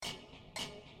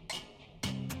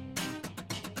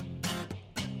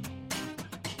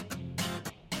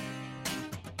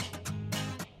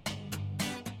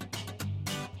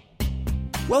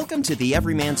Welcome to the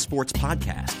Everyman Sports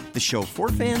Podcast, the show for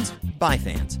fans, by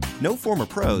fans. No former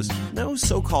pros, no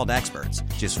so-called experts,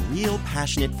 just real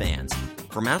passionate fans.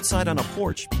 From outside on a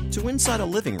porch to inside a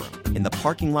living room, in the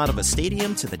parking lot of a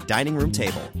stadium to the dining room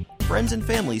table, friends and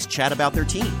families chat about their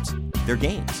teams, their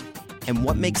games, and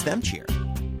what makes them cheer.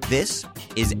 This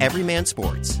is Everyman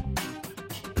Sports.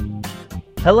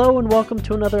 Hello and welcome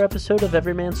to another episode of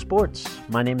Everyman Sports.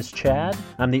 My name is Chad.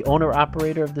 I'm the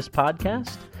owner-operator of this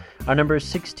podcast. Our number is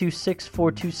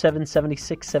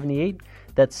 626-427-7678.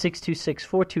 That's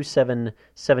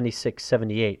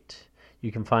 626-427-7678.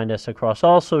 You can find us across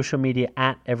all social media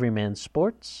at Everyman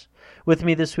Sports. With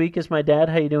me this week is my dad.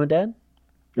 How you doing, Dad?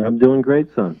 I'm doing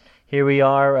great, son. Here we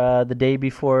are the day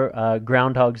before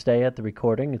Groundhog's Day at the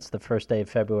recording. It's the first day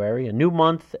of February, a new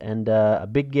month, and a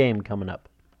big game coming up.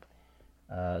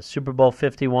 Super Bowl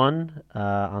 51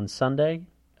 on Sunday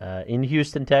in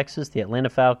Houston, Texas, the Atlanta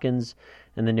Falcons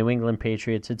and the New England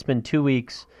Patriots. It's been 2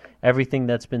 weeks. Everything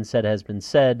that's been said has been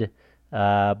said,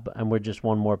 and we're just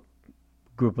one more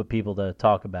group of people to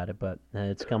talk about it, but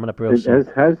it's coming up real soon.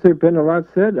 Has there been a lot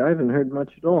said? I haven't heard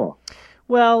much at all.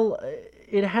 Well,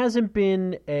 it hasn't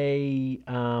been a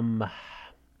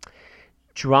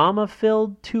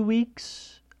drama-filled 2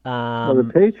 weeks. Well, the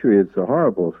Patriots are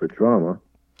horrible for drama.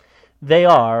 They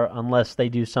are, unless they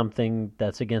do something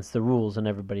that's against the rules and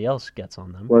everybody else gets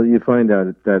on them. Well, you find out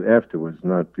that afterwards,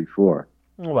 not before.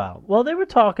 Wow. Well, they were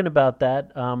talking about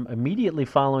that immediately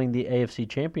following the AFC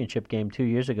Championship game 2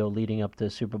 years ago leading up to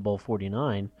Super Bowl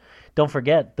 49. Don't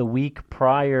forget, the week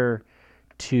prior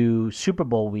to Super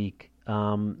Bowl week,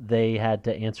 they had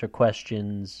to answer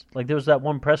questions. Like there was that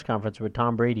one press conference where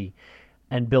Tom Brady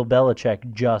and Bill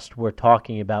Belichick just were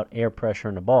talking about air pressure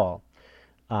in the ball.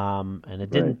 And it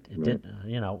didn't,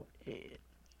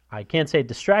 I can't say it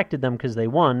distracted them because they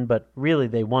won, but really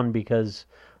they won because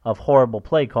of horrible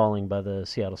play calling by the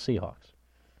Seattle Seahawks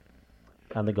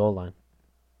on the goal line.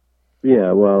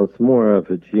 Yeah, well, it's more of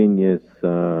a genius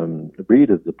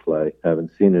read of the play.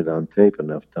 Haven't seen it on tape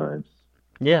enough times.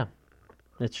 Yeah,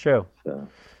 it's true. So,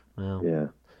 well, yeah.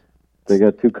 They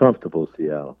got too comfortable,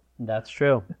 Seattle. That's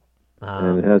true.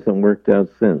 And it hasn't worked out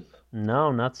since.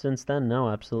 No, not since then. No,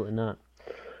 absolutely not.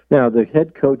 Now, the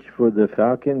head coach for the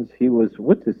Falcons, he was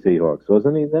with the Seahawks,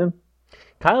 wasn't he then?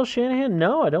 Kyle Shanahan?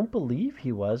 No, I don't believe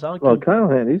he was. Kyle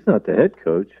Shanahan, he's not the head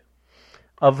coach.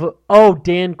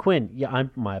 Dan Quinn. Yeah,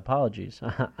 my apologies.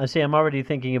 I see, I'm already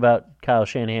thinking about Kyle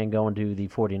Shanahan going to the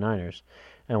 49ers,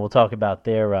 and we'll talk about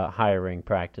their hiring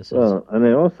practices. Well, and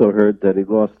I also heard that he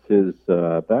lost his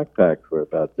backpack for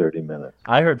about 30 minutes.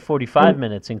 I heard 45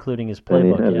 minutes, including his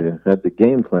playbook. And he had the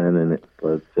game plan in it,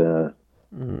 but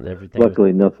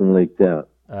luckily nothing leaked out.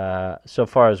 So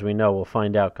far as we know, we'll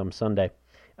find out come Sunday.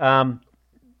 Yes,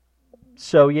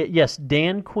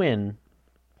 Dan Quinn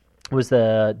was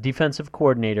the defensive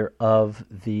coordinator of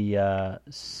the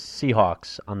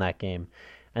Seahawks on that game,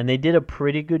 and they did a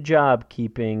pretty good job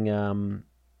keeping.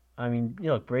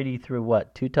 Brady threw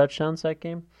 2 touchdowns that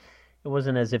game. It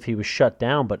wasn't as if he was shut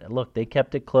down, but look, they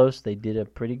kept it close. They did a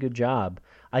pretty good job.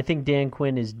 I think Dan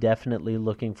Quinn is definitely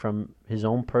looking from his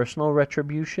own personal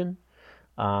retribution.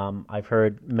 I've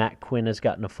heard Matt Quinn has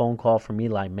gotten a phone call from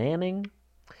Eli Manning.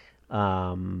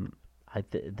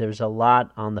 There's a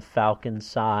lot on the Falcons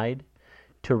side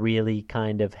to really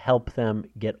kind of help them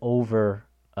get over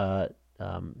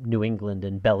New England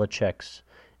and Belichick's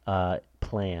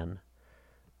plan.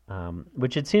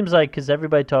 Which it seems like, because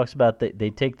everybody talks about they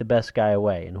take the best guy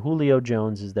away, and Julio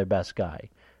Jones is their best guy,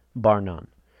 bar none.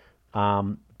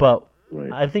 But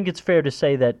right. I think it's fair to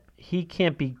say that he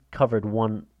can't be covered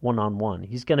one-on-one.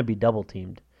 He's going to be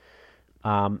double-teamed.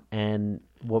 And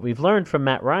what we've learned from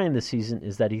Matt Ryan this season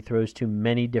is that he throws to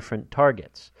many different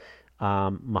targets.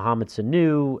 Mohamed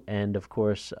Sanu and, of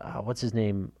course, what's his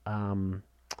name? The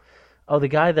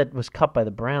guy that was cut by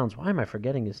the Browns. Why am I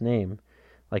forgetting his name?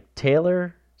 Like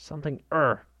Taylor something.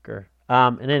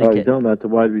 In any case, you're talking about the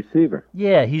wide receiver.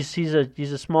 Yeah, he's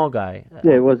a small guy.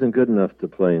 Yeah, he wasn't good enough to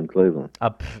play in Cleveland.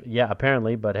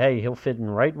 Apparently, but hey, he'll fit in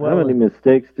right well. How many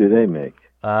mistakes do they make?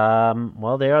 They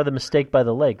are the mistake by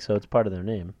the lake, so it's part of their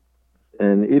name.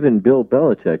 And even Bill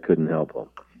Belichick couldn't help him.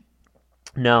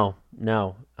 No,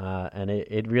 and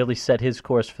it really set his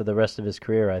course for the rest of his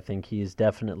career. I think he's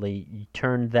definitely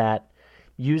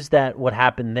used what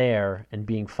happened there and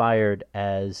being fired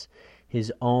as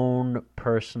his own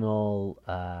personal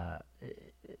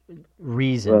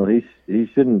reason. Well, he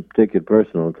shouldn't take it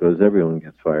personal because everyone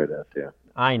gets fired out there.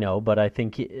 I know, but I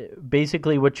think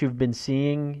basically what you've been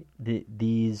seeing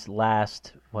these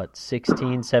last,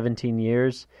 16, 17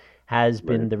 years has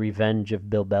been the revenge of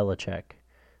Bill Belichick.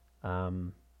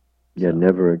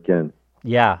 Never again.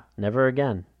 Yeah, never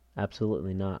again.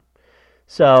 Absolutely not.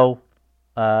 So,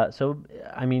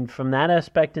 I mean, from that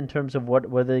aspect, in terms of what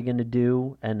are they going to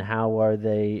do, and how are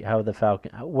the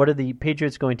Falcon, what are the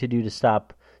Patriots going to do to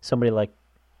stop somebody like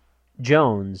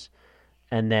Jones,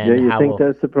 and Yeah, then you how think will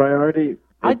that's the priority?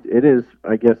 I? It is,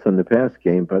 I guess, on the pass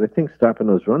game, but I think stopping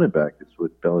those running backs is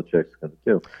what Belichick's going to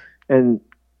do. And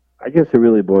I guess it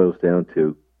really boils down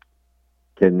to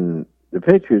can the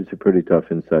Patriots are pretty tough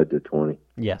inside the 20,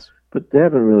 Yes, but they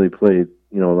haven't really played,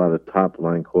 a lot of top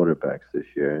line quarterbacks this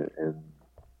year, and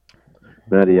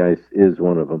Matty Ice is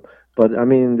one of them. But I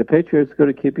mean, the Patriots got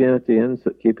to keep you at the end,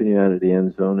 keeping you out of the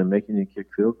end zone and making you kick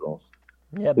field goals.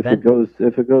 yeah. If it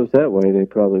goes that way, they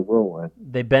probably will win.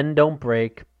 They bend don't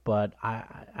break, but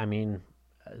I mean,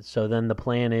 so then the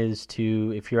plan is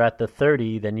to, if you're at the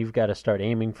 30, then you've got to start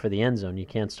aiming for the end zone. You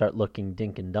can't start looking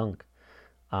dink and dunk.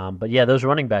 But yeah, those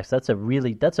running backs, that's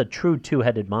a true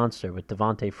two-headed monster with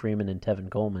Devontae Freeman and Tevin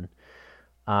Coleman.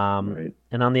 Right.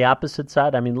 And on the opposite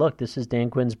side, I mean, look, this is Dan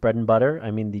Quinn's bread and butter.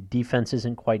 I mean, the defense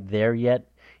isn't quite there yet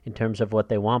in terms of what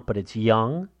they want, but it's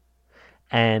young,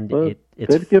 and Well,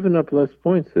 it's they've given up less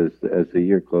points as the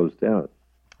year closed out.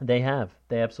 They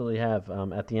absolutely have.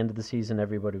 At the end of the season,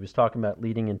 everybody was talking about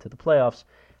leading into the playoffs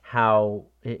how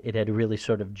it had really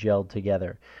sort of gelled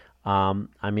together.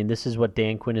 I mean, this is what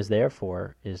Dan Quinn is there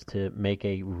for, is to make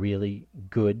a really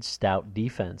good, stout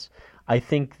defense. I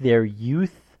think their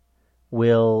youth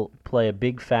will play a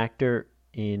big factor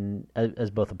in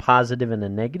as both a positive and a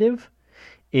negative,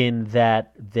 in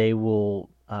that they will.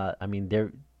 I mean,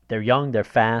 they're young, they're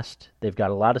fast, they've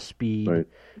got a lot of speed, Right.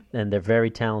 and they're very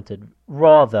talented.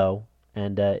 Raw though,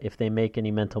 and if they make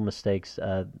any mental mistakes,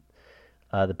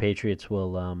 the Patriots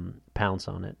will pounce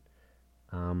on it.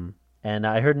 And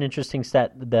I heard an interesting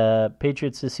stat: the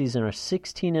Patriots this season are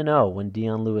 16-0 when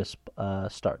Dion Lewis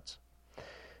starts,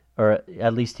 or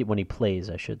at least when he plays,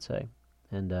 I should say.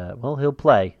 And well, he'll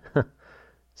play,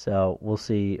 so we'll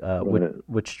see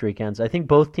which streak ends. I think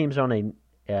both teams are on a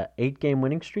 8-game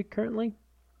winning streak currently.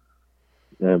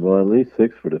 Yeah, well, at least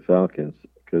 6 for the Falcons,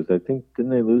 because I think didn't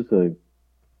they lose a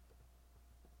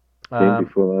game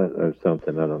before that or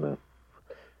something? I don't know.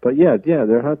 But yeah,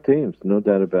 they're hot teams, no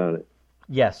doubt about it.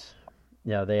 Yes,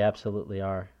 yeah, they absolutely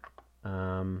are.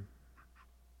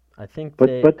 I think,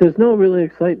 but there's no really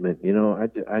excitement.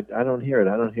 I don't hear it.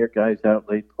 I don't hear guys out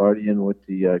late partying with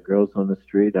the girls on the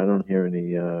street. I don't hear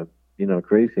any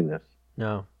craziness.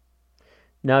 No,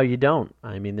 you don't.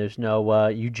 I mean, there's no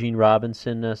Eugene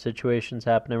Robinson situations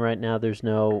happening right now. There's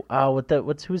no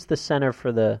who's the center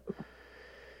for the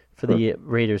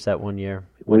Raiders that one year?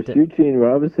 Was Eugene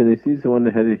Robinson? Is he the one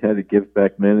that had to give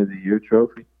back Man of the Year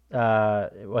trophy?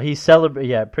 Well, he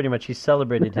pretty much he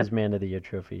celebrated his Man of the Year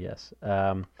trophy. Yes.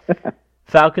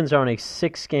 Falcons are on a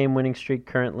 6-game winning streak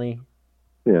currently.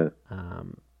 Yeah.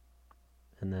 And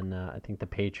then I think the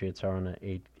Patriots are on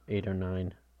an 8 or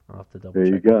 9. I'll have to double there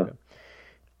check. There you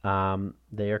go.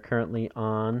 They are currently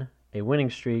on a winning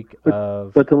streak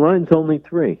but the line's only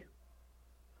 3.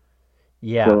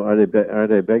 Yeah. So are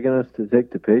they begging us to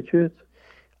take the Patriots?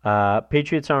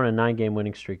 Patriots are on a 9-game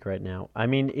winning streak right now. I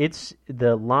mean, it's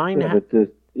the line. The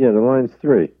line's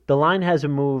 3. The line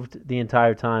hasn't moved the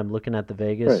entire time. Looking at the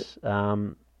Vegas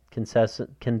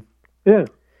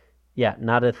yeah,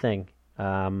 not a thing.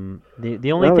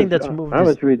 The only thing that's moved. I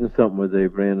was reading something where they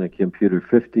ran a computer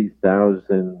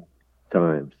 50,000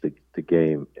 times the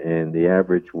game, and the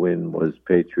average win was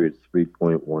Patriots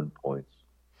 3.1 points.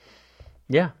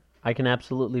 Yeah, I can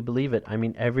absolutely believe it. I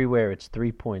mean, everywhere it's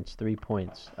 3 points, 3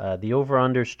 points. The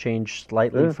over-unders changed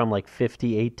slightly from like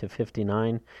 58 to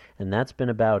 59, and that's been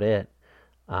about it.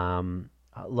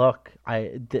 Look,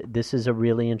 this is a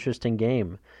really interesting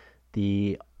game.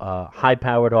 The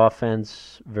high-powered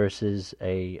offense versus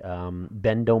a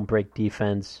bend-don't-break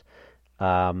defense.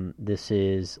 This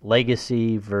is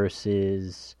legacy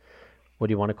versus, what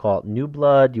do you want to call it? New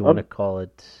blood? You want to call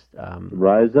it...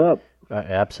 Rise up.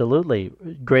 Absolutely.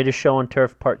 Greatest Show on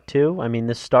Turf Part 2. I mean,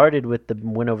 this started with the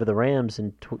win over the Rams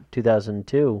in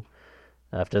 2002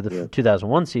 after the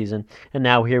 2001 season. And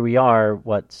now here we are,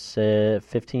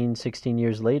 15, 16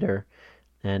 years later,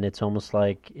 and it's almost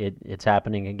like it's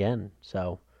happening again.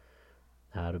 So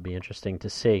it'll be interesting to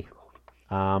see.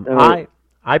 I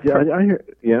hear.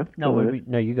 Yeah.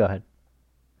 No, you go ahead.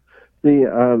 I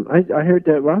heard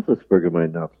that Roethlisberger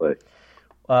might not play.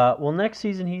 Well, next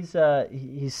season he's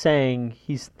saying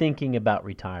he's thinking about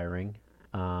retiring.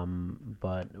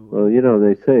 But well,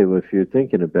 they say if you're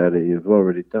thinking about it, you've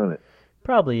already done it.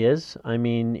 Probably is. I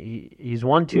mean, he's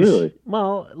won two. Really?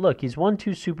 Well, look, he's won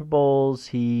 2 Super Bowls.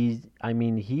 He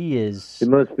is. He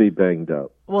must be banged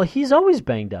up. Well, he's always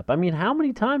banged up. I mean, how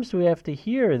many times do we have to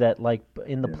hear that, like,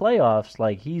 in the playoffs,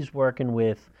 like, he's working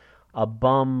with a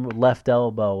bum left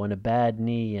elbow and a bad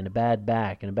knee and a bad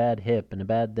back and a bad hip and a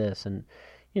bad this, and,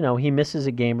 he misses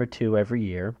a game or two every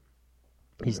year.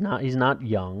 He's not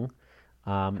young.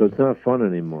 So it's not fun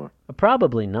anymore.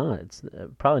 Probably not. It's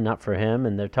probably not for him.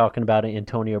 And they're talking about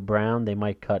Antonio Brown. They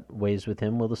might cut ways with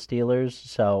him with the Steelers.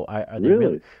 So are they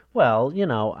Really? Well,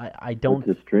 I don't.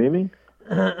 With the streaming?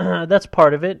 That's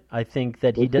part of it. I think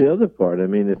that he What's did. the other part? I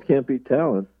mean, it can't be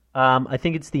talent. I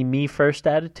think it's the me first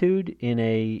attitude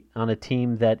on a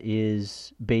team that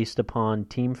is based upon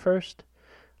team first.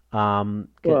 Well,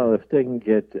 if they can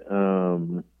get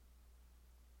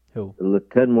who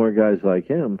 10 more guys like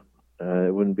him,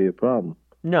 it wouldn't be a problem.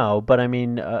 No, but I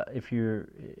mean, if you're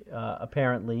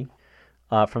apparently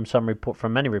from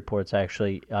many reports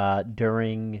actually,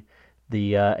 during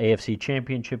the AFC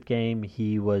Championship game,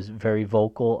 he was very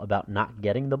vocal about not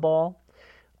getting the ball.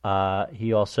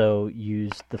 He also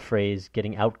used the phrase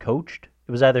 "getting outcoached."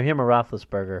 It was either him or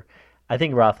Roethlisberger. I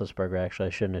think Roethlisberger, actually. I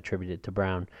shouldn't attribute it to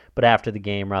Brown. But after the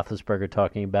game, Roethlisberger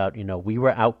talking about, we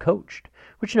were outcoached,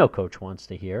 which no coach wants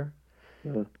to hear.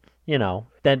 Well,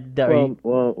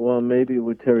 maybe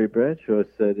what Terry Bradshaw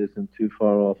said isn't too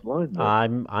far offline.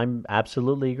 I'm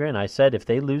absolutely agreeing. I said if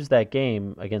they lose that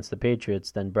game against the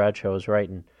Patriots, then Bradshaw was right.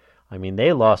 And I mean,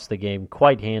 they lost the game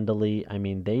quite handily. I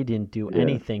mean, they didn't do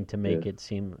anything to make it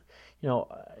seem,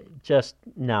 just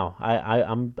no.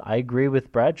 I agree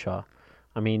with Bradshaw.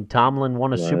 I mean, Tomlin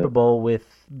won a Super Bowl with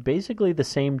basically the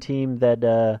same team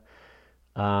that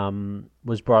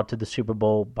was brought to the Super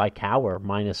Bowl by Cowher,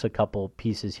 minus a couple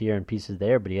pieces here and pieces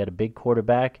there. But he had a big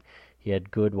quarterback. He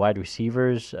had good wide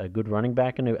receivers, a good running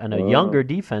back, and a younger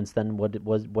defense than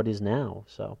what is now.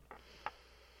 So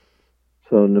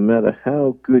no matter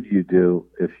how good you do,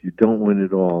 if you don't win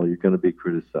it all, you're going to be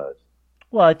criticized.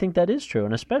 Well, I think that is true,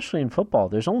 and especially in football,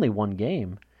 there's only one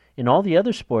game. In all the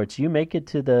other sports, you make it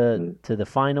to the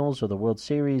finals or the World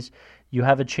Series, you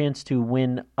have a chance to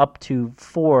win up to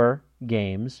 4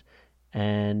 games,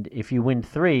 and if you win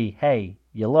 3, hey,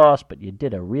 you lost, but you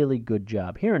did a really good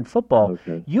job. Here in football,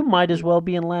 you might as well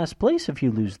be in last place if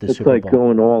you lose the Super Bowl. It's like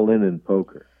going all in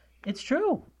poker. It's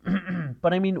true.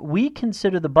 But, I mean, we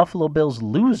consider the Buffalo Bills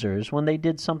losers when they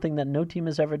did something that no team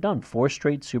has ever done, 4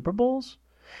 straight Super Bowls,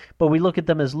 but we look at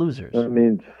them as losers. I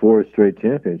mean, 4 straight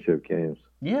championship games.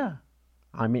 Yeah.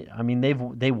 I mean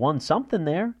they won something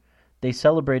there. They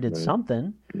celebrated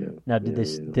something. Yeah. Now, did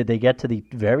they get to the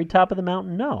very top of the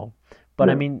mountain? No. But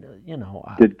no. I mean,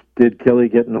 Did Kelly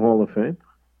get in the Hall of Fame?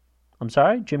 I'm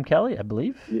sorry, Jim Kelly, I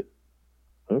believe. Yeah.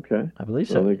 Okay. I believe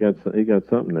so. Well, he got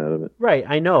something out of it. Right,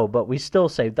 I know, but we still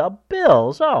say the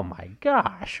Bills. Oh my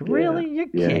gosh, really? You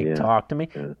can't talk to me.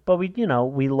 Yeah. But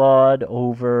we laud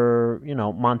over,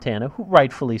 Montana, who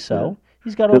rightfully so. Yeah.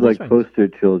 He's got all these rings. poster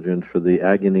children for the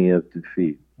agony of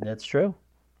defeat. That's true.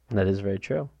 That is very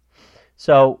true.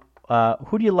 So,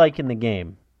 who do you like in the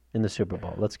game in the Super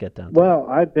Bowl? Let's get down to Well,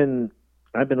 I've been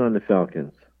on the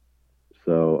Falcons,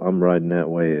 so I'm riding that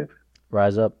wave.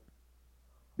 Rise up.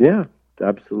 Yeah,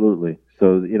 absolutely.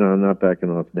 So I'm not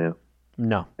backing off now.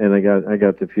 No. And I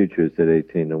got the futures at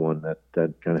 18-1.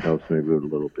 That kind of helps me root a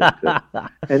little bit.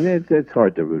 And it's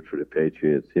hard to root for the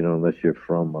Patriots, unless you're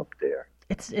from up there.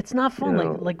 It's not fun.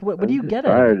 What do you get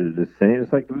at it? Tired of the same.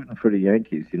 It's like rooting for the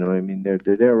Yankees. I mean, they're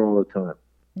there all the time.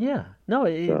 Yeah. No,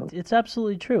 it's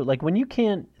absolutely true. Like when you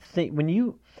can't think when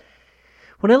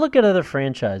I look at other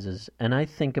franchises and I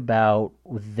think about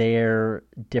their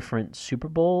different Super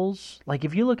Bowls, like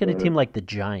if you look at a team like the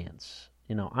Giants,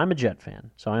 I'm a Jet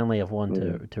fan, so I only have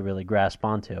one to really grasp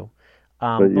onto.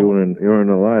 But you weren't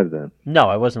alive then. No,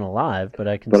 I wasn't alive, but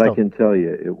I can. But I can tell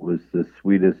you, it was the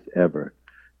sweetest ever.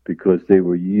 Because they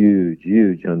were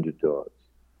huge underdogs.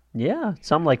 Yeah,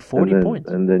 some like 40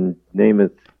 points. And then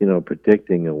Namath,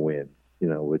 predicting a win,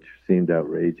 which seemed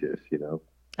outrageous,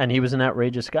 And he was an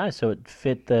outrageous guy, so it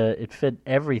fit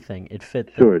everything. It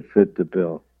fit the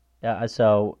bill. Yeah,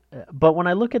 so but when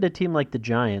I look at a team like the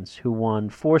Giants who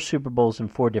won 4 Super Bowls in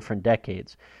 4 different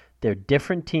decades, they're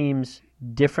different teams,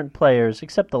 different players,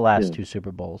 except the last 2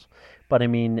 Super Bowls. But I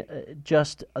mean,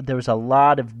 there was a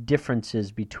lot of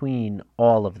differences between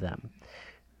all of them.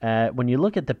 When you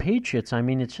look at the Patriots, I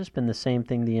mean, it's just been the same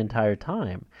thing the entire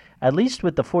time. At least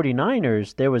with the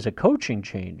 49ers, there was a coaching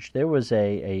change. There was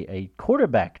a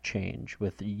quarterback change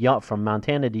from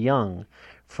Montana to Young,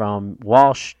 from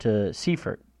Walsh to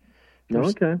Seifert.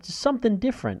 Okay. Just something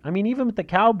different. I mean, even with the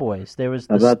Cowboys, there was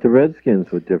How about the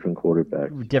Redskins with different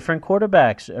quarterbacks? different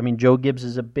quarterbacks. I mean, Joe Gibbs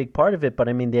is a big part of it, but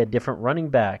I mean, they had different running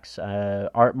backs.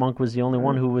 Art Monk was the only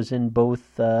one who was in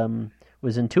both,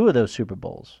 was in two of those Super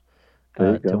Bowls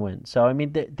to win. So, I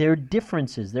mean, there are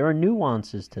differences. There are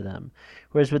nuances to them.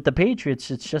 Whereas with the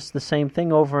Patriots, it's just the same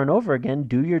thing over and over again.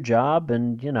 Do your job,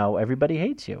 and, everybody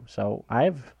hates you. So,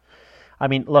 I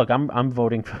mean, look, I'm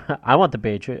voting for. I want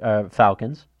the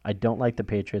Falcons. I don't like the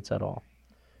Patriots at all.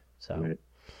 So, right.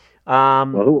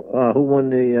 Who won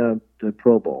the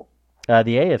Pro Bowl? The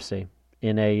AFC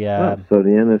in a. So the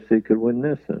NFC could win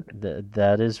this. Then.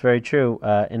 That is very true.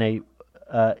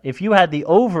 If you had the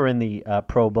over in the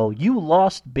Pro Bowl, you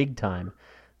lost big time.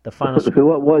 The final.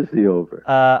 What was the over?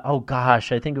 Oh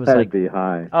gosh, I think it was That'd be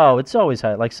high. Oh, it's always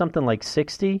high, like something like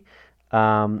 60.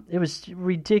 It was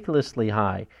ridiculously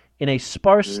high. In a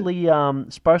sparsely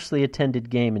attended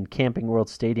game in Camping World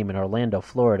Stadium in Orlando,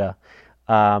 Florida,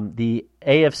 the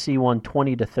AFC won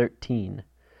 20-13.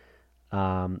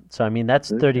 So I mean that's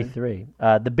 33.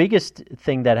 The biggest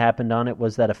thing that happened on it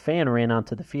was that a fan ran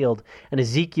onto the field, and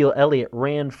Ezekiel Elliott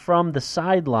ran from the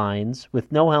sidelines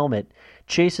with no helmet,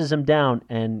 chases him down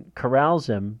and corrals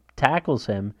him, tackles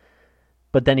him,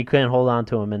 but then he couldn't hold on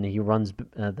to him, and he runs.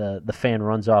 The fan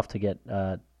runs off to get.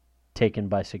 Taken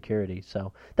by security.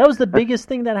 So that was the biggest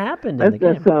thing that happened in the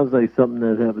game. That sounds like something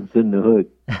that happens in the hood.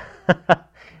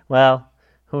 Well,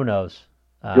 who knows?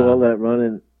 Do all that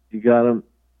running, you got him,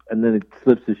 and then he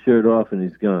slips his shirt off and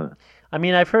he's gone. I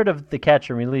mean, I've heard of the catch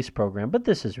and release program, but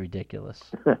this is ridiculous.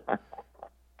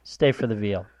 Stay for the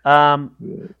veal.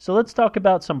 So let's talk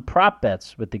about some prop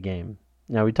bets with the game.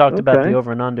 Now, we talked about the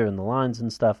over and under and the lines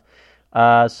and stuff.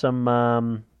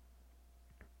 Some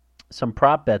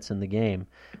prop bets in the game.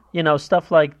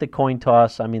 Stuff like the coin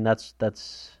toss. I mean, that's.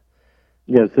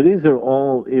 Yeah, so these are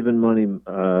all even money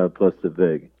plus the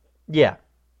vig. Yeah.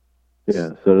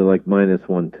 Yeah, so they're like minus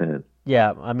 110.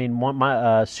 Yeah, I mean,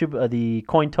 the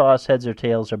coin toss heads or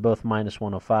tails are both minus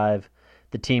 105.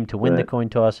 The team to win the coin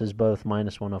toss is both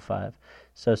minus 105.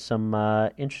 So some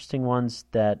interesting ones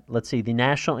that, let's see, the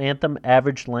national anthem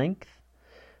average length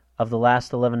of the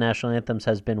last 11 national anthems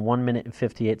has been 1 minute and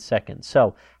 58 seconds.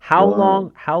 So how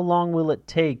long will it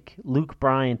take Luke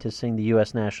Bryan to sing the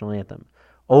U.S. national anthem?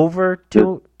 Over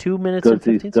 2 minutes and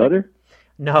 15 seconds?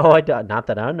 No, I don't. Not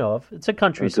that I know of. It's a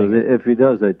country singer. If he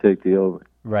does, I take the over.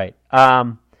 Right.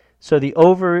 So the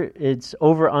over, it's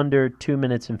over under 2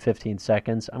 minutes and 15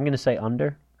 seconds. I'm going to say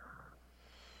under.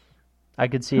 I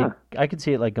could see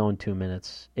it like going 2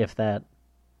 minutes, if that.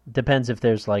 Depends if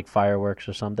there's like fireworks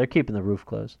or something. They're keeping the roof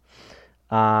closed.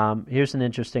 Here's an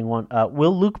interesting one. What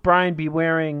will Luke Bryan be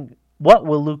wearing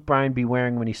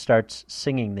when he starts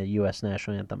singing the U.S.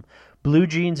 national anthem? Blue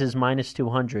jeans is minus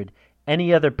 200.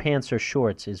 Any other pants or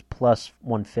shorts is plus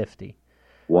 150.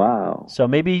 Wow. So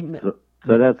maybe.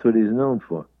 So that's what he's known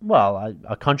for. Well,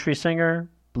 a country singer,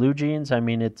 blue jeans. I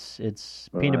mean, it's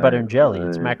peanut butter and jelly. Right.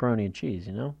 It's macaroni and cheese.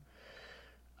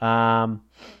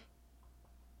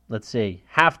 Let's see.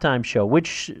 Halftime show.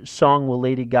 Which song will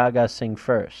Lady Gaga sing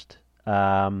first?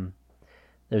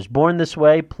 There's Born This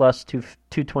Way, plus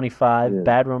 225. Yeah.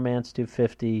 Bad Romance,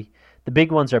 250. The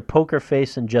big ones are Poker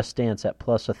Face and Just Dance at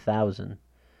plus 1,000.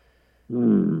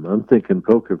 I'm thinking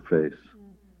Poker Face.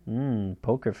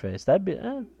 Poker Face. That'd be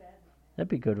a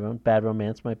good one. Bad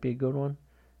Romance might be a good one.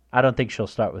 I don't think she'll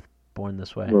start with Born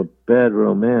This Way. Well, Bad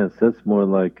Romance, that's more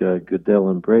like Goodell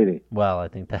and Brady. Well, I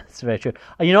think that's very true.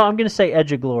 I'm going to say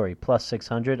Edge of Glory, plus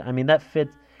 600. I mean, that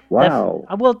fits. Wow.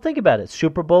 Well, think about it.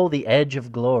 Super Bowl, the Edge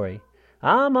of Glory.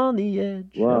 I'm on the edge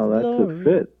of glory.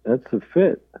 Wow, that's a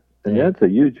fit. And that's a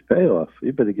huge payoff.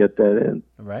 You better get that in.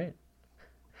 Right.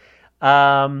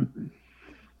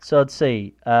 So let's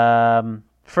see.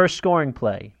 First scoring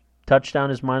play.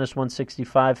 Touchdown is minus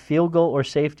 165. Field goal or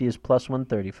safety is plus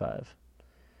 135.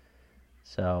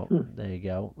 So there you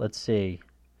go. Let's see.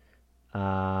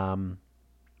 What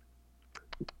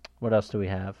else do we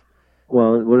have?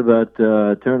 Well, what about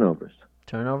turnovers?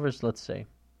 Turnovers? Let's see.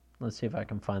 Let's see if I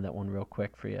can find that one real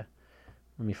quick for you.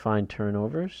 Let me find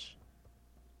turnovers.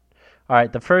 All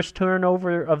right, the first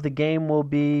turnover of the game will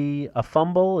be a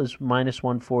fumble is minus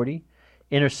 140.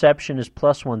 Interception is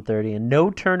plus 130. And no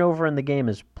turnover in the game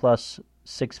is plus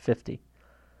 650.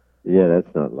 Yeah,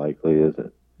 that's not likely, is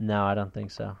it? No, I don't think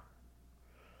so.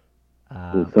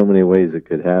 There's so many ways it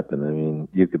could happen. I mean,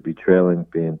 you could be trailing,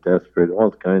 being desperate, all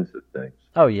kinds of things.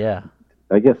 Oh, yeah.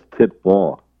 I guess tip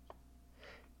ball.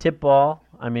 Tip ball.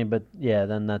 I mean, but yeah,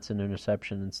 then that's an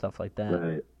interception and stuff like that.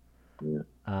 Right. Yeah.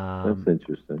 That's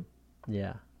interesting.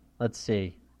 Yeah. Let's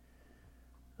see.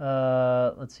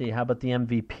 Let's see. How about the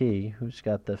MVP? Who's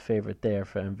got the favorite there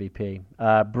for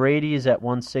MVP? Brady is at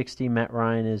 160. Matt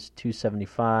Ryan is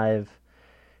 275.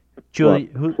 Julie,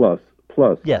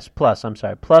 Plus. Yes, plus. I'm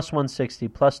sorry, plus 160,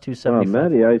 plus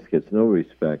 275. Matty Ice gets no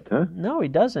respect, huh? No, he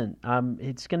doesn't.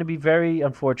 It's going to be very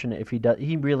unfortunate if he does.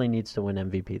 He really needs to win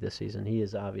MVP this season. He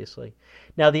is obviously.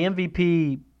 Now the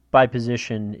MVP by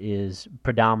position is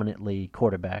predominantly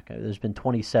quarterback. There's been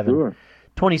 27. Sure.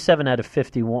 27 out of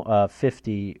 50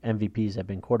 MVPs have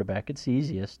been quarterback. It's the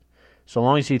easiest. So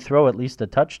long as you throw at least a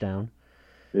touchdown.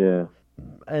 Yeah.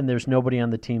 And there's nobody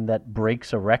on the team that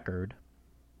breaks a record.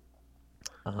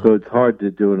 So it's hard to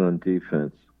do it on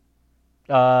defense.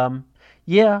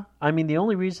 Yeah. I mean, the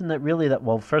only reason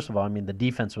well, first of all, I mean, the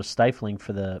defense was stifling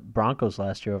for the Broncos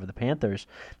last year over the Panthers.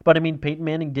 But, I mean, Peyton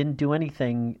Manning didn't do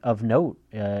anything of note.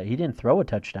 He didn't throw a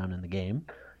touchdown in the game.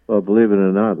 Well, believe it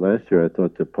or not, last year I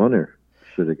thought the punter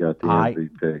should have got the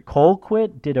MVP.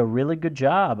 Colquitt did a really good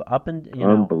job.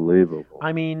 Unbelievable.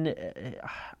 I mean,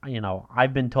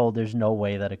 I've been told there's no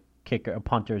way that a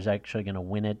punter is actually going to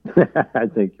win it. I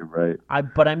think you're right.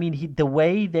 But I mean, it took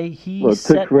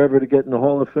forever to get in the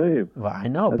Hall of Fame. Well, I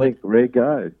know, I think great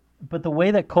guy. But the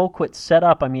way that Colquitt set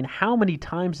up, I mean, how many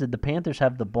times did the Panthers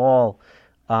have the ball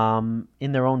in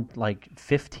their own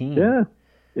 15?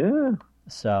 Yeah.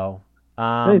 So.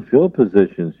 Field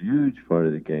position's huge part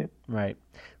of the game. Right.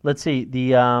 Let's see.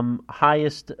 The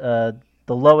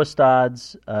lowest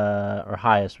odds, or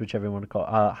highest, whichever you want to call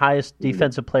it, highest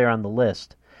defensive player on the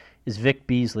list is Vic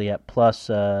Beasley at plus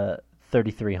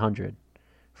 3,300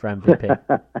 for MVP.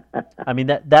 I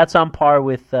mean, that's on par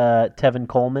with Tevin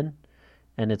Coleman,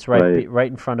 and it's right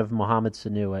in front of Mohamed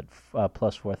Sanu at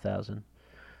plus 4,000.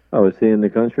 Oh, is he in the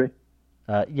country?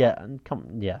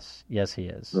 Yes, he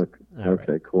is.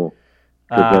 Okay, cool.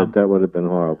 That would have been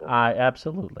horrible.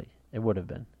 Absolutely, it would have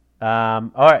been. All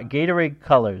right, Gatorade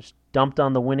colors dumped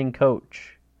on the winning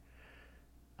coach.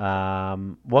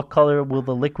 What color will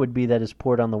the liquid be that is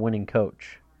poured on the winning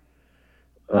coach?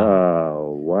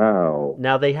 Oh, wow!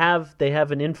 Now they have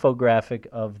an infographic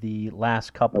of the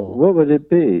last couple. What would it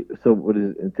be? So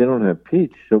they don't have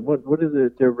peach. So what is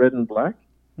it? They're red and black.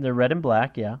 They're red and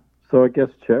black, yeah. So I guess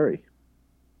cherry.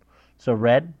 So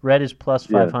red is plus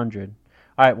 500.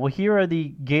 All right, well, here are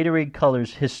the Gatorade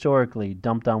colors historically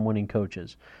dumped on winning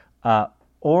coaches.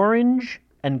 Orange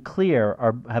and clear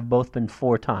have both been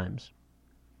 4 times.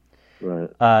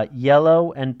 Right.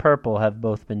 Yellow and purple have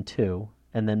both been 2,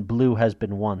 and then blue has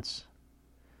been once.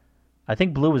 I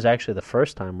think blue was actually the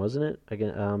first time, wasn't it?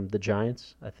 Again, the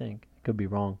Giants, I think. Could be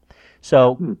wrong.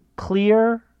 So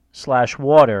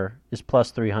clear/water is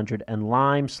plus 300, and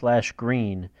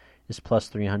lime/green is plus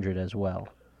 300 as well.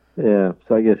 Yeah,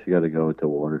 so I guess you got to go with the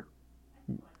water.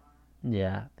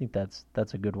 Yeah, I think that's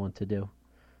a good one to do.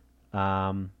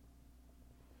 So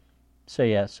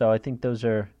I think those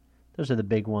are the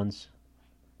big ones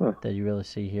that you really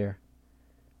see here.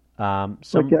 I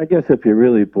guess if you're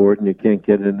really bored and you can't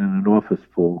get it in an office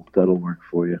pool, that'll work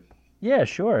for you. Yeah,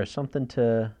 sure. Something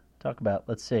to talk about.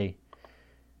 Let's see.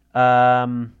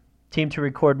 Team to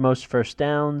record most first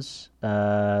downs.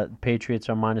 Patriots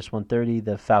are minus 130.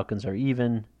 The Falcons are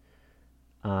even.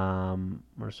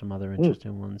 What are some other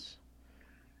interesting ones?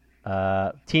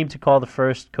 Team to call the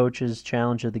first coaches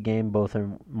challenge of the game. Both are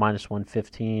minus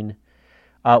 115.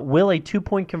 Will a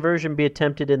 2-point conversion be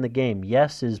attempted in the game?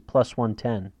 Yes is plus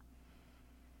 110.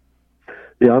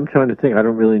 Yeah, I'm trying to think. I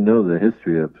don't really know the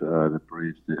history of the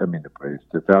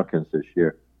Falcons this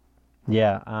year.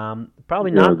 Yeah,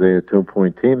 probably not. They're a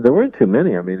 2-point team. There weren't too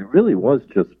many. I mean, it really was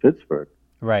just Pittsburgh.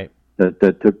 Right.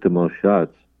 That took the most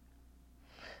shots.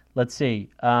 Let's see.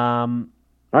 Actually,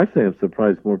 I'm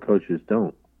surprised more coaches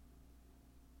don't.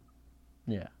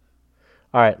 Yeah.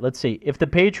 All right, let's see. If the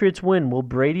Patriots win, will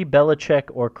Brady, Belichick,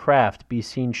 or Kraft be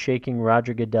seen shaking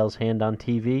Roger Goodell's hand on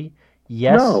TV?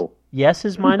 Yes. No. Yes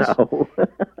is minus. No. All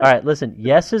right, listen.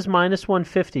 Yes is minus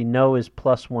 150. No is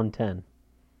plus 110.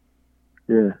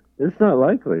 Yeah, it's not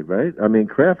likely, right? I mean,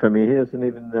 Kraft. I mean, he hasn't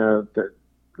even. Goodell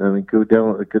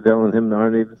and him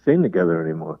aren't even seen together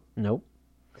anymore. Nope.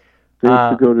 They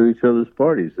used to go to each other's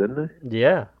parties, didn't they?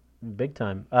 Yeah, big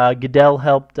time. Goodell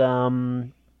helped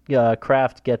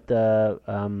Kraft get the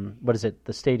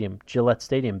the stadium, Gillette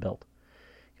Stadium built.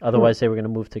 Otherwise, they were going to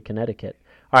move to Connecticut.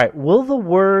 All right, will the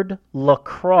word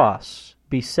lacrosse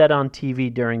be said on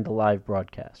TV during the live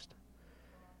broadcast?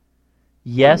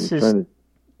 Yes is.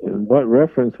 What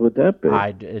reference would that be?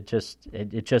 It just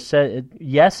said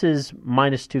yes is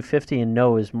minus 250 and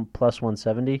no is plus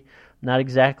 170. Not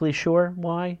exactly sure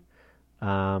why.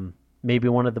 Maybe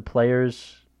one of the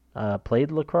players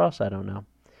played lacrosse. I don't know.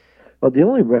 Well, the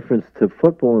only reference to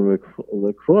football and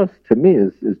lacrosse to me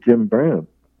is Jim Brown.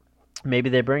 Maybe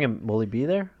they bring him. Will he be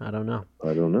there? I don't know.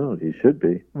 I don't know. He should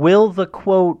be. Will the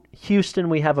quote, "Houston,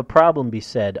 we have a problem," be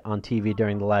said on TV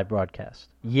during the live broadcast?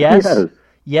 Yes.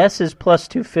 Yes is plus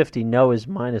 250. No is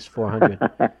minus 400.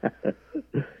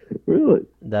 Really?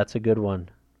 That's a good one.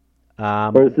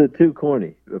 Or is it too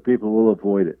corny? People will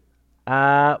avoid it.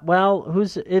 Well,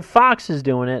 if Fox is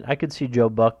doing it, I could see Joe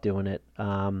Buck doing it.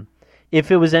 If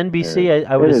it was NBC,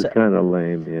 I would. It is kind of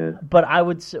lame, yeah. But I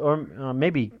would, or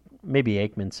maybe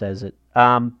Aikman says it.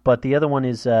 But the other one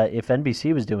is if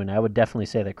NBC was doing it, I would definitely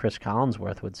say that Chris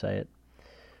Collinsworth would say it.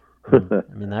 I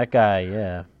mean, that guy,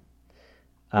 yeah.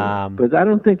 But I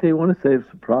don't think they want to say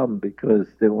it's a problem because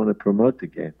they want to promote the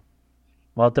game.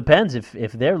 Well, it depends.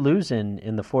 If they're losing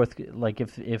in the fourth, like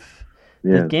if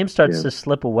the game starts to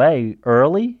slip away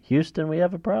early, Houston, we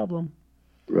have a problem.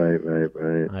 Right.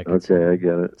 Okay, I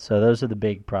get it. So those are the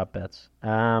big prop bets.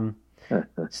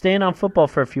 Staying on football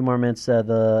for a few more minutes,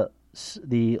 the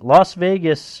Las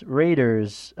Vegas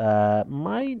Raiders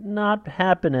might not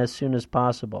happen as soon as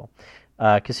possible.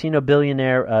 Casino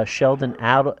billionaire Sheldon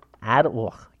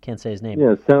can't say his name.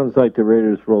 Yeah, it sounds like the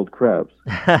Raiders rolled crabs.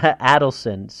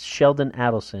 Sheldon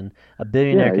Adelson, a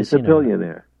billionaire he's casino. A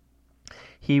billionaire.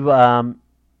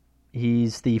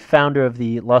 He's the founder of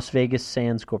the Las Vegas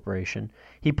Sands Corporation.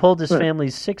 He pulled his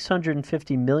family's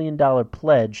 $650 million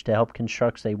pledge to help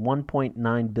construct a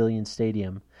 $1.9 billion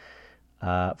stadium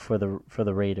for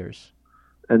the Raiders.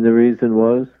 And the reason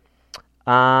was?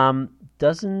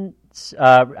 Adelson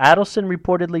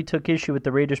reportedly took issue with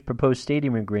the Raiders' proposed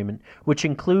stadium agreement, which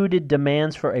included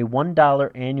demands for a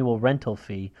 $1 annual rental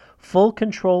fee, full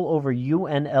control over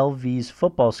UNLV's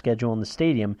football schedule in the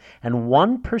stadium, and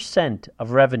 1%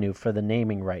 of revenue for the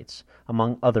naming rights,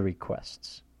 among other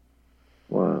requests.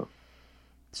 Wow.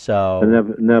 So,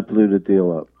 and that blew the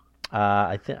deal up.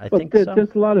 I think so.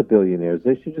 There's a lot of billionaires.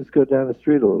 They should just go down the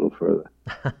street a little further.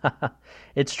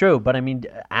 It's true, but I mean,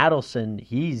 Adelson,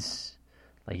 he's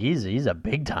a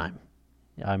big time.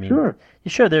 I mean,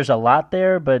 sure, there's a lot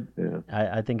there, but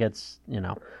I think it's,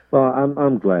 Well,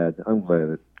 I'm glad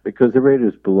because the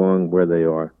Raiders belong where they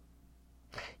are.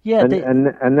 Yeah,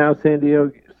 and now San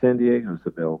Diego's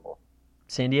available.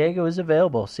 San Diego is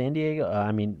available. San Diego.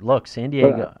 Look, San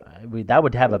Diego. That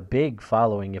would have a big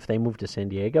following if they moved to San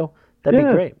Diego. That'd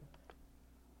be great.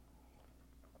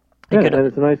 And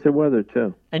it's nicer weather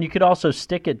too. And you could also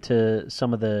stick it to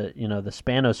some of the, the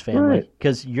Spanos family,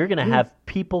 because you're going to have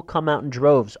people come out in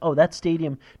droves. Oh, that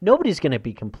stadium. Nobody's going to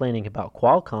be complaining about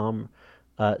Qualcomm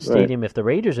Stadium if the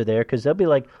Raiders are there, because they'll be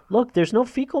like, look, there's no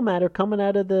fecal matter coming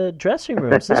out of the dressing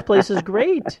rooms. This place is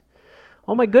great.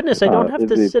 Oh my goodness, I don't have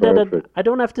to sit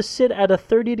at a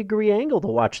 30-degree angle to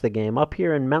watch the game up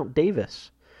here in Mount Davis.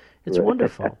 It's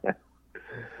wonderful.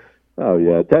 Oh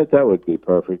yeah, that would be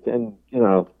perfect, and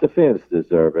the fans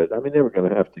deserve it. I mean, they were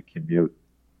going to have to commute.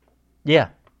 Yeah,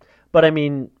 but how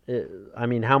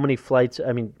many flights?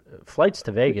 Flights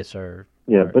to Vegas are.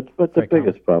 Yeah, but the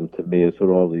biggest problem to me is with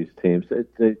all these teams,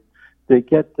 they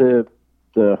get the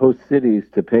host cities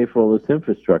to pay for all this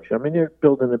infrastructure. I mean, they're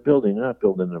building a building, they're not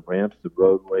building the ramps, the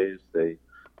roadways, the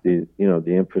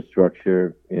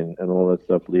infrastructure and all that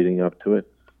stuff leading up to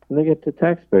it, and they get the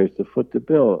taxpayers to foot the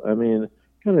bill. I mean,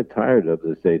 kind of tired of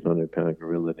this 800-pound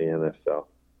gorilla in the NFL.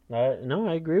 No,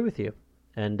 I agree with you.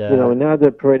 And now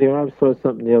they're parading. I saw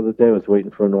something the other day. I was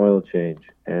waiting for an oil change,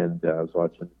 and I was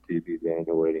watching the TV, the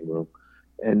annual waiting room,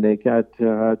 and they got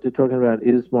they're talking about,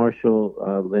 is Marshall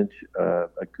Lynch a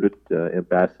good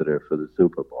ambassador for the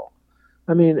Super Bowl?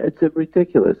 I mean, it's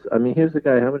ridiculous. I mean, here's a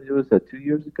guy. How many was that? 2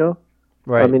 years ago?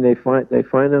 Right. I mean, they find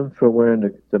him for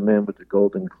wearing the man with the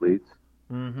golden cleats.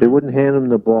 Mm-hmm. They wouldn't hand him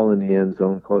the ball in the end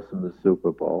zone, cost him the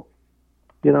Super Bowl.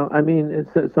 I mean,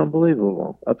 it's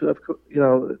unbelievable.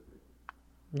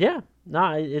 Yeah,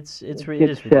 no, it's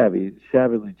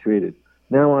shabbily treated.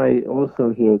 Now I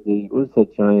also hear who's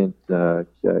that giant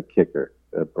kicker,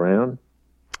 Brown,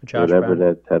 Josh whatever, Brown.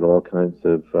 that had all kinds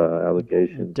of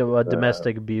allegations,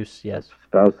 domestic abuse, yes,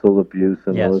 spousal abuse,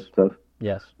 and all this stuff.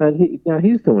 Yes, and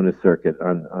he's doing a circuit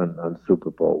on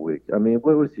Super Bowl week. I mean,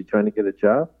 what was he trying to get a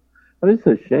job? This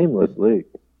is a shameless league.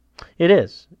 It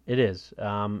is.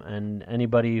 And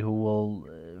anybody who will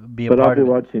be a part of it. But I'll be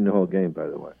watching the whole game, by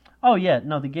the way. Oh, yeah.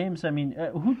 No, the games,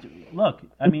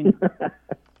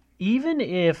 even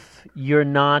if you're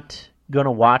not going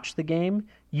to watch the game,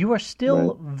 you are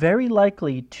still very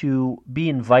likely to be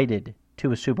invited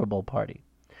to a Super Bowl party.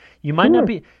 You might not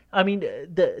be. I mean,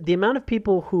 the amount of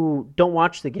people who don't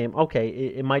watch the game, okay,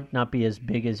 it might not be as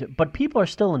big as it, but people are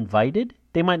still invited.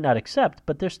 They might not accept,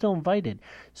 but they're still invited.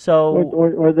 So,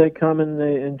 or they come and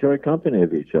they enjoy company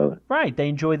of each other. right, they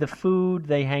enjoy the food,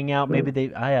 they hang out.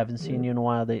 Maybe I haven't seen you in a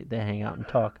while. They hang out and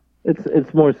talk.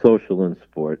 It's more social than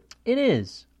sport. It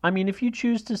is. I mean, if you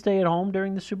choose to stay at home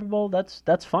during the Super Bowl,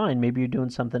 that's fine. Maybe you're doing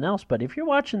something else. But if you're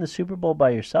watching the Super Bowl by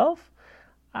yourself,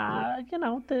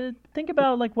 think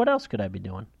about like what else could I be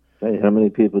doing? Hey, how many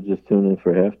people just tune in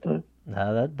for halftime?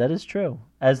 That is true.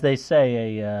 As they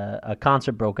say, a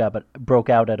concert broke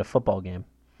out at a football game.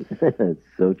 It's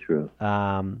so true.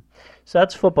 So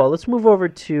that's football. Let's move over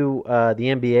to the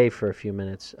NBA for a few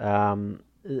minutes.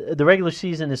 The regular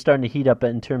season is starting to heat up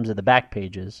in terms of the back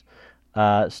pages,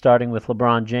 starting with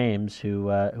LeBron James,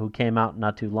 who came out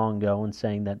not too long ago and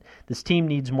saying that this team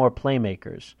needs more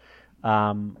playmakers,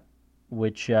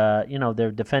 which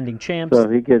they're defending champs. So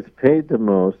he gets paid the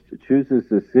most, chooses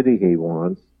the city he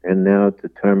wants, and now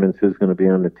determines who's going to be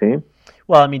on the team.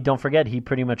 Well, I mean, don't forget he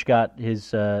pretty much got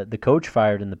his the coach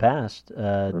fired in the past.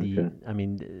 Okay.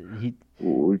 He.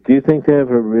 Do you think they have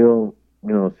a real,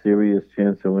 serious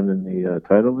chance of winning the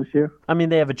title this year? I mean,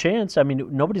 they have a chance. I mean,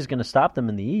 nobody's going to stop them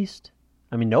in the East.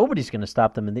 I mean, nobody's going to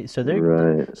stop them in the. So they're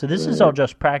right. So this is all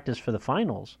just practice for the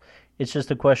finals. It's just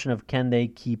a question of can they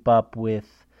keep up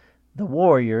with the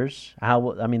Warriors?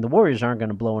 The Warriors aren't going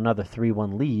to blow another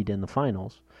 3-1 lead in the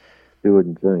finals. You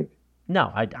wouldn't think.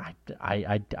 No,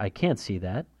 I can't see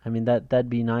that. I mean, that'd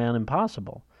be nigh on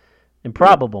impossible.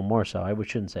 Improbable, more so. I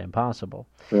shouldn't say impossible.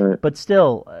 Right. But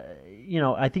still,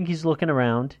 I think he's looking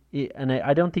around, and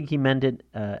I don't think he meant it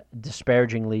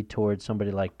disparagingly towards somebody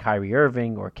like Kyrie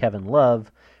Irving or Kevin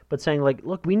Love, but saying, like,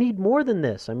 look, we need more than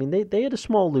this. I mean, they had a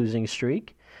small losing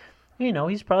streak.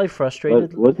 He's probably frustrated.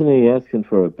 But wasn't he asking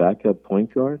for a backup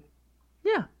point guard?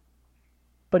 Yeah.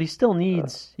 But he still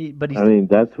needs.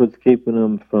 That's what's keeping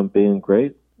him from being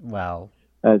great. Well,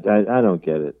 I don't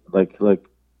get it. Like,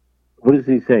 what is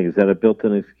he saying? Is that a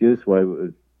built-in excuse? Why,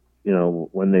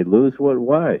 when they lose,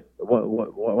 why?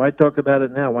 Why talk about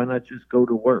it now? Why not just go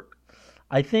to work?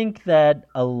 I think that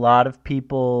a lot of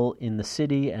people in the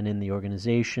city and in the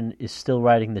organization is still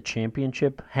riding the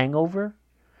championship hangover.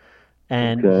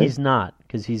 And he's not,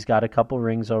 because he's got a couple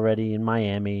rings already in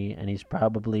Miami, and he's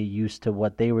probably used to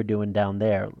what they were doing down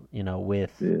there,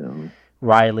 with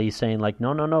Riley saying, like,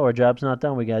 no, our job's not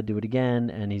done, we got to do it again.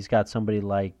 And he's got somebody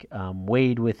like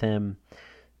Wade with him,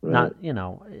 right.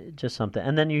 Not, just something.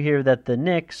 And then you hear that the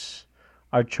Knicks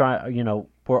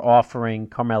were offering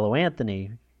Carmelo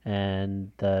Anthony,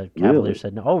 and the Cavaliers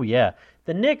said, no. Oh, yeah.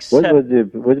 The Knicks what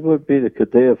would be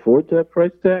could they afford that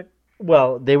price tag?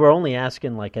 Well, they were only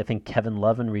asking, like, I think Kevin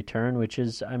Love in return, which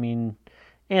is, I mean,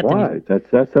 Anthony. Why?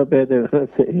 That's how bad they're going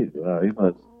to say. He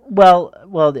must. Well,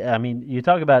 I mean, you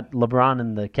talk about LeBron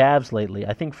and the Cavs lately.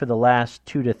 I think for the last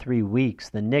 2 to 3 weeks,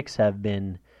 the Knicks have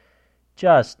been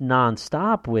just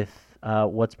nonstop with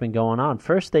what's been going on.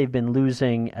 First, they've been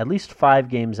losing at least 5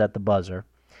 games at the buzzer,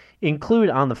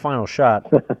 on the final shot,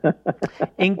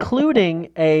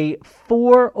 including a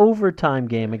 4 overtime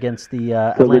game against the Atlanta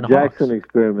Hawks. So the Jackson Hawks.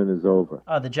 Experiment is over.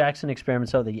 The Jackson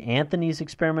experiment, so the Anthony's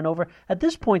experiment over. At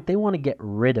this point, they want to get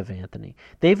rid of Anthony.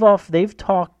 They've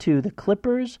talked to the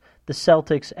Clippers, the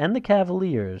Celtics, and the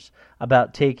Cavaliers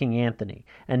about taking Anthony,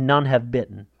 and none have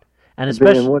bitten. And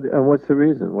especially, and what's the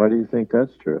reason? Why do you think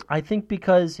that's true? I think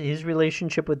because his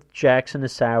relationship with Jackson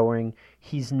is souring.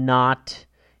 He's not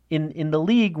in the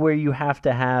league where you have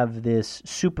to have this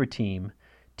super team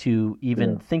to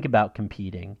even think about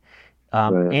competing.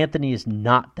 Right. Anthony is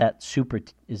not that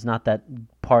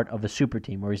part of a super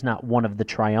team, or he's not one of the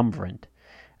triumvirate.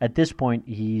 At this point,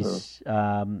 he's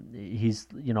a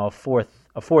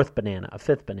fifth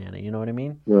banana. You know what I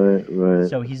mean? Right.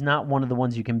 So he's not one of the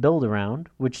ones you can build around,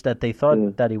 which that they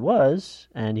thought that he was,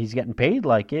 and he's getting paid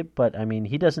like it. But I mean,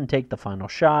 he doesn't take the final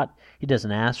shot. He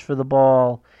doesn't ask for the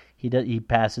ball. He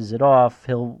passes it off.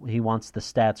 He wants the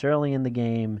stats early in the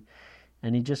game,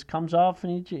 and he just comes off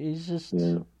and he's just.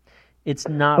 Yeah. It's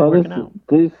not working out.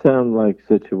 These sound like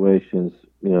situations,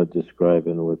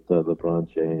 describing with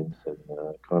LeBron James and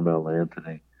Carmelo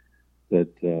Anthony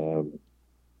that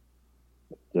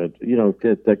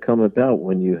come about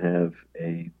when you have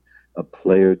a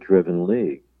player-driven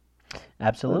league.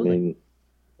 Absolutely. I mean,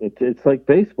 it's like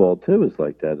baseball too. Is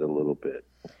like that a little bit.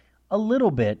 A little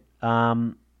bit.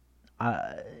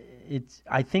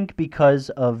 I think because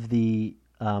of the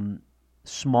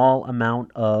small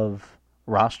amount of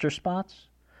roster spots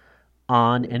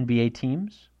on NBA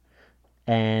teams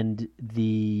and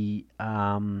the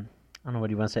I don't know what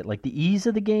you want to say, like the ease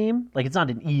of the game. Like, it's not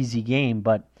an easy game,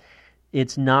 but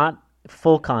it's not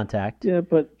full contact. Yeah,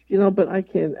 but But I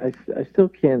can't. I still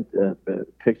can't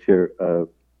picture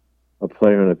a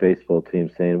player on a baseball team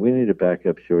saying we need a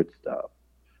backup shortstop,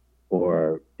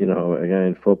 or a guy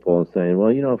in football and saying, well,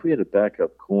 if we had a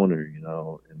backup corner,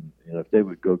 and if they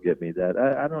would go get me that.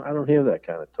 I don't hear that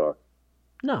kind of talk.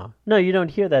 No, you don't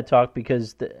hear that talk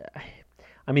because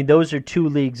those are two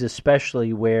leagues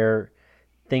especially where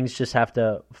things just have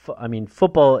to.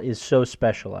 Football is so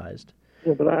specialized.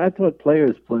 Yeah, but I thought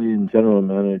players play in general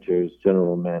managers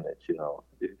general manage.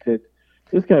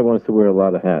 This guy wants to wear a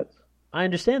lot of hats. I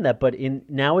understand that, but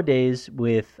nowadays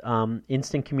with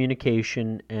instant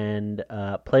communication and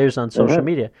players on social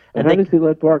media, and how does he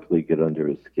let Barkley get under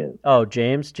his skin? Oh,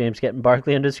 James getting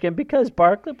Barkley under his skin because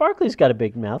Barkley's got a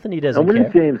big mouth and he doesn't care. And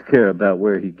what does James care about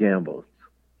where he gambles?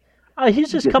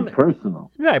 He's just coming personal,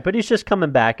 right? But he's just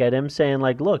coming back at him, saying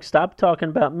like, "Look, stop talking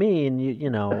about me." And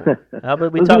how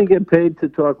about we talk? One get paid to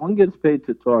talk. One gets paid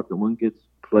to talk, and one gets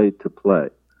paid to play.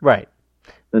 Right.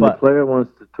 And the player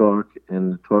wants to talk,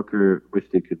 and the talker wished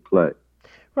he could play.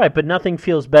 Right, but nothing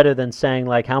feels better than saying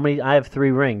like, I have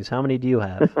 3 rings. How many do you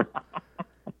have?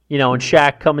 And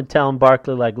Shaq come and telling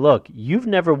Barkley like, look, you've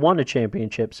never won a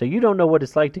championship, so you don't know what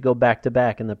it's like to go back to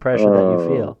back and the pressure that you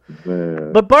feel.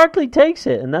 Man. But Barkley takes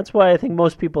it, and that's why I think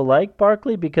most people like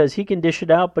Barkley, because he can dish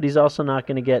it out, but he's also not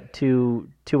going to get too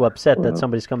upset that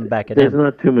somebody's coming back at him. There's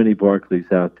not too many Barkleys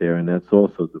out there, and that's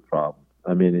also the problem.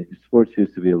 Sports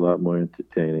used to be a lot more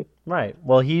entertaining. Right.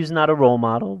 Well, he's not a role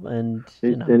model, and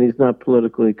and he's not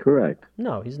politically correct.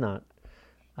 No, he's not.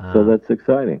 So that's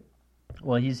exciting.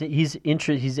 Well, he's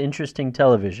interesting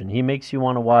television. He makes you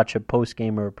want to watch a post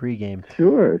game or a pregame.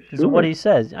 Sure. So what he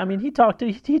says. He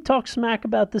talked smack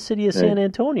about the city of San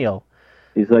Antonio.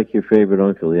 He's like your favorite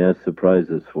uncle. He has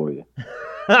surprises for you.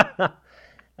 Yeah,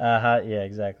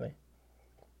 exactly.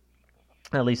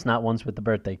 At least not ones with the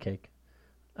birthday cake.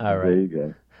 All right. There you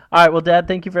go. All right. Well, Dad,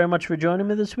 thank you very much for joining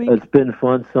me this week. It's been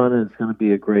fun, son, and it's going to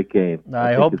be a great game.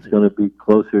 I hope it's going to be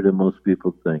closer than most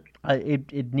people think.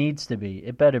 It needs to be.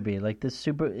 It better be. Like this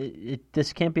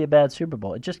this can't be a bad Super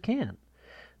Bowl. It just can't.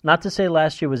 Not to say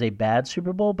last year was a bad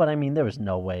Super Bowl, but there was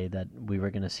no way that we were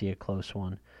going to see a close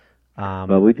one.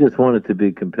 But we just want it to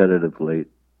be competitive late.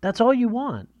 That's all you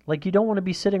want. Like, you don't want to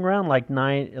be sitting around like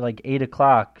 8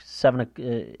 o'clock,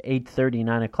 8:30,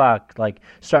 9 o'clock, like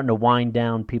starting to wind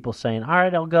down, people saying, all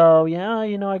right, I'll go. Yeah,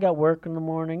 I got work in the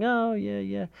morning. Oh, yeah.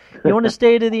 You want to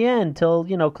stay to the end till,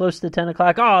 close to 10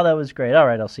 o'clock. Oh, that was great. All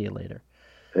right, I'll see you later.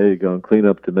 There you go. And clean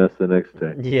up the mess the next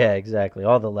day. Yeah, exactly.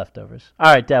 All the leftovers.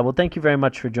 All right, Dad. Well, thank you very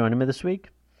much for joining me this week.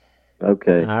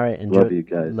 Okay. All right. Love you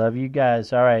guys. Love you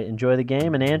guys. All right. Enjoy the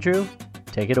game. And Andrew,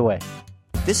 take it away.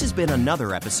 This has been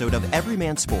another episode of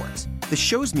Everyman Sports. The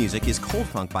show's music is Cold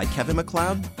Funk by Kevin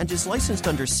MacLeod and is licensed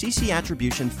under CC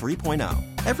Attribution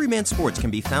 3.0. Everyman Sports can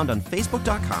be found on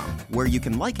Facebook.com, where you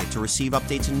can like it to receive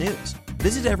updates and news.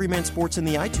 Visit Everyman Sports in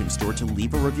the iTunes Store to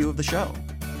leave a review of the show.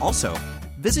 Also,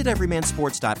 visit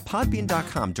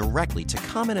everymansports.podbean.com directly to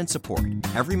comment and support.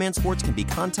 Everyman Sports can be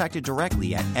contacted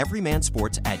directly at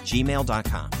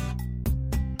everymansports@gmail.com.